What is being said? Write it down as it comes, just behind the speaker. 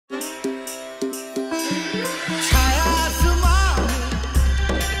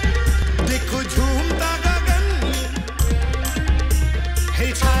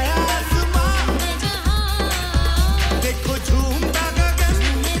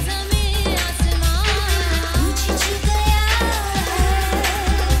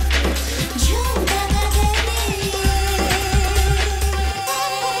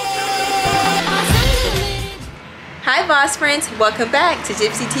boss friends, welcome back to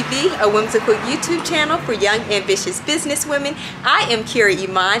Gypsy TV, a whimsical YouTube channel for young ambitious business women. I am Keira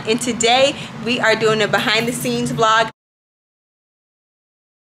Iman, and today we are doing a behind the scenes vlog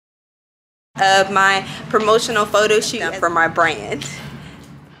of my promotional photo shoot for my brand.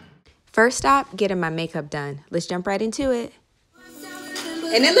 First stop, getting my makeup done. Let's jump right into it.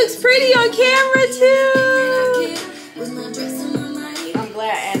 And it looks pretty on camera too. I'm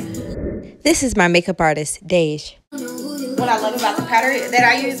glad. This is my makeup artist, Dej. What I love about the powder that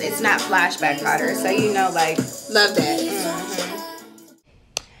I use, it's not flashback powder. So, you know, like, love that.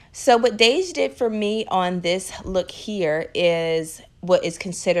 So what Dej did for me on this look here is what is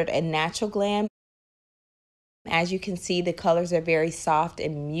considered a natural glam. As you can see, the colors are very soft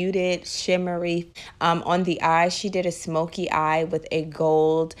and muted, shimmery. On the eyes, she did a smoky eye with a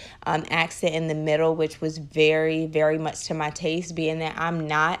gold accent in the middle, which was very, very much to my taste, being that I'm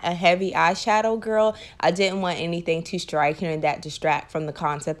not a heavy eyeshadow girl. I didn't want anything too striking or that distract from the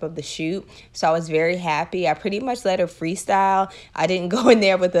concept of the shoot. So I was very happy. I pretty much let her freestyle. I didn't go in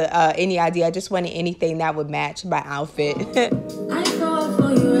there with any idea. I just wanted anything that would match my outfit.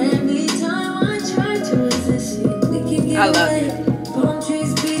 I love it.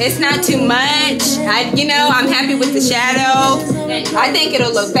 It's not too much. I'm happy with the shadow. I think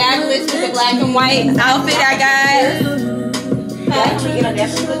it'll look fabulous with the black and white outfit I got. it'll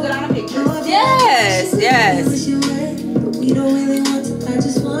definitely look good on a picture. Yes, yes.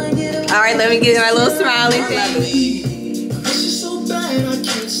 All right, let me get my little smiley thing.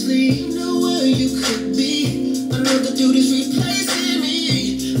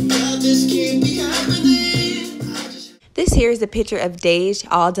 This here is a picture of Dej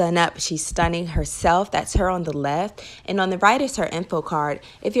all done up. She's stunning herself. That's her on the left. And on the right is her info card.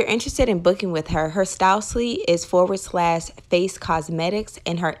 If you're interested in booking with her, her style suite is /face cosmetics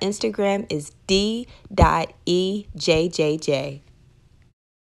and her Instagram is d.ejjj.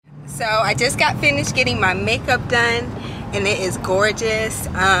 So I just got finished getting my makeup done and it is gorgeous.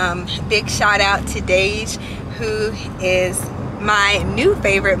 Big shout out to Dej, who is my new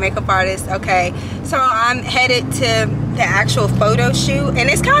favorite makeup artist. Okay, so I'm headed to the actual photo shoot, and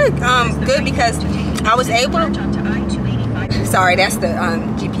it's kind of good because I was able to, sorry, that's the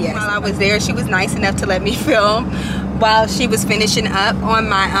GPS. While I was there, she was nice enough to let me film while she was finishing up on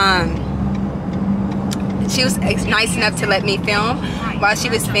my she was nice enough to let me film while she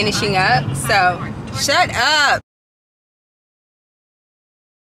was finishing up. So shut up,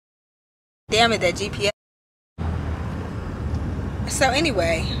 damn it, that GPS. So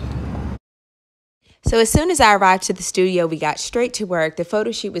anyway, so as soon as I arrived to the studio, we got straight to work. The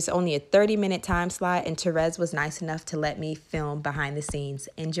photo shoot was only a 30-minute time slot, and Therese was nice enough to let me film behind the scenes.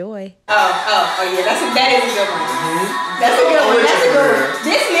 Enjoy. Oh yeah, that is a good one. That's a good one. That's a good one.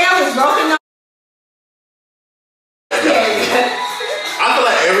 This nail is broken. I feel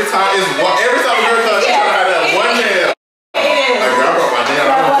like every time a girl comes, she gotta have that one nail. Like, girl, I broke my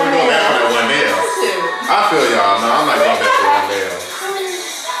nail. I'm gonna go back for that one nail. I feel y'all. No, I'm not going back for one nail.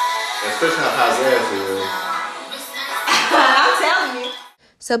 Especially how high grass is. I'm telling you.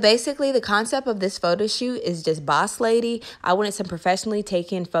 So basically, the concept of this photo shoot is just boss lady. I wanted some professionally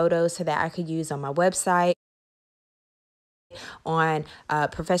taken photos so that I could use on my website, on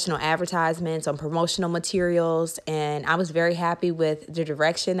professional advertisements, on promotional materials, and I was very happy with the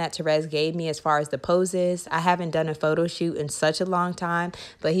direction that Therese gave me as far as the poses. I haven't done a photo shoot in such a long time,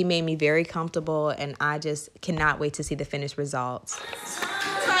 but he made me very comfortable, and I just cannot wait to see the finished results.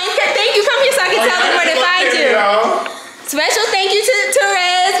 Thank you. Come here so I can tell them where to find you. Special thank you to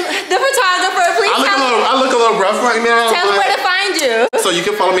Therese, the photographer. Please I look a little rough right now. Tell them where to find you. So you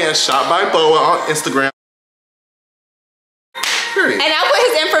can follow me at Shop by Boa on Instagram. Period. And I'll put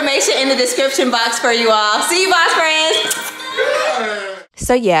his information in the description box for you all. See you, boss friends.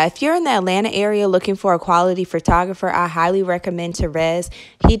 So yeah, if you're in the Atlanta area looking for a quality photographer, I highly recommend Therese.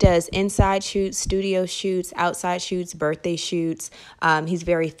 He does inside shoots, studio shoots, outside shoots, birthday shoots. He's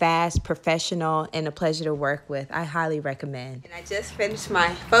very fast, professional, and a pleasure to work with. I highly recommend. And I just finished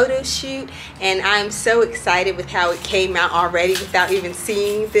my photo shoot, and I'm so excited with how it came out already without even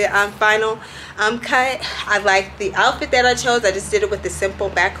seeing the final cut. I like the outfit that I chose. I just did it with the simple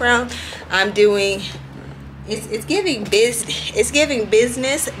background. I'm doing... It's giving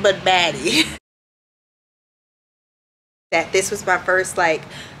business but baddie. that this was my first, like,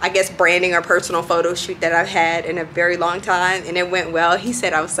 I guess branding or personal photo shoot that I've had in a very long time, and it went well. He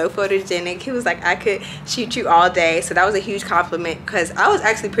said I was so photogenic. He was like, I could shoot you all day. So that was a huge compliment, because I was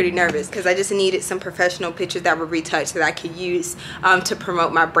actually pretty nervous because I just needed some professional pictures that were retouched that I could use to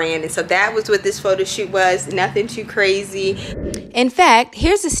promote my brand. And so that was what this photo shoot was. Nothing too crazy. In fact,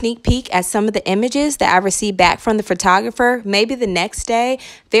 here's a sneak peek at some of the images that I received back from the photographer, maybe the next day.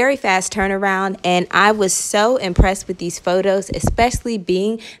 Very fast turnaround, and I was so impressed with these photos, especially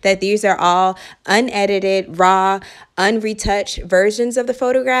being that these are all unedited, raw, unretouched versions of the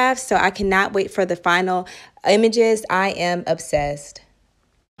photographs. So I cannot wait for the final images. I am obsessed.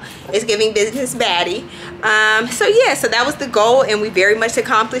 It's giving business baddie. So yeah, so that was the goal, and we very much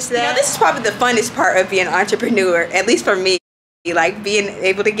accomplished that. You know, this is probably the funnest part of being an entrepreneur, at least for me. Like being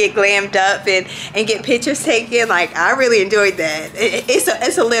able to get glammed up and get pictures taken. Like, I really enjoyed that.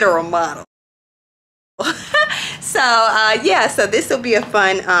 It's a literal model. So yeah, so this will be a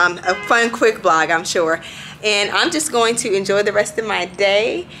fun quick vlog, I'm sure. And I'm just going to enjoy the rest of my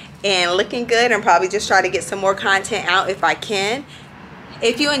day and looking good, and probably just try to get some more content out if I can.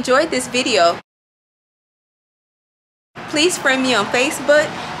 If you enjoyed this video, please friend me on Facebook,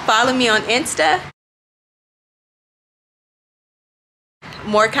 follow me on Insta.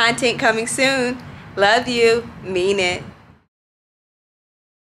 More content coming soon. Love you. Mean it.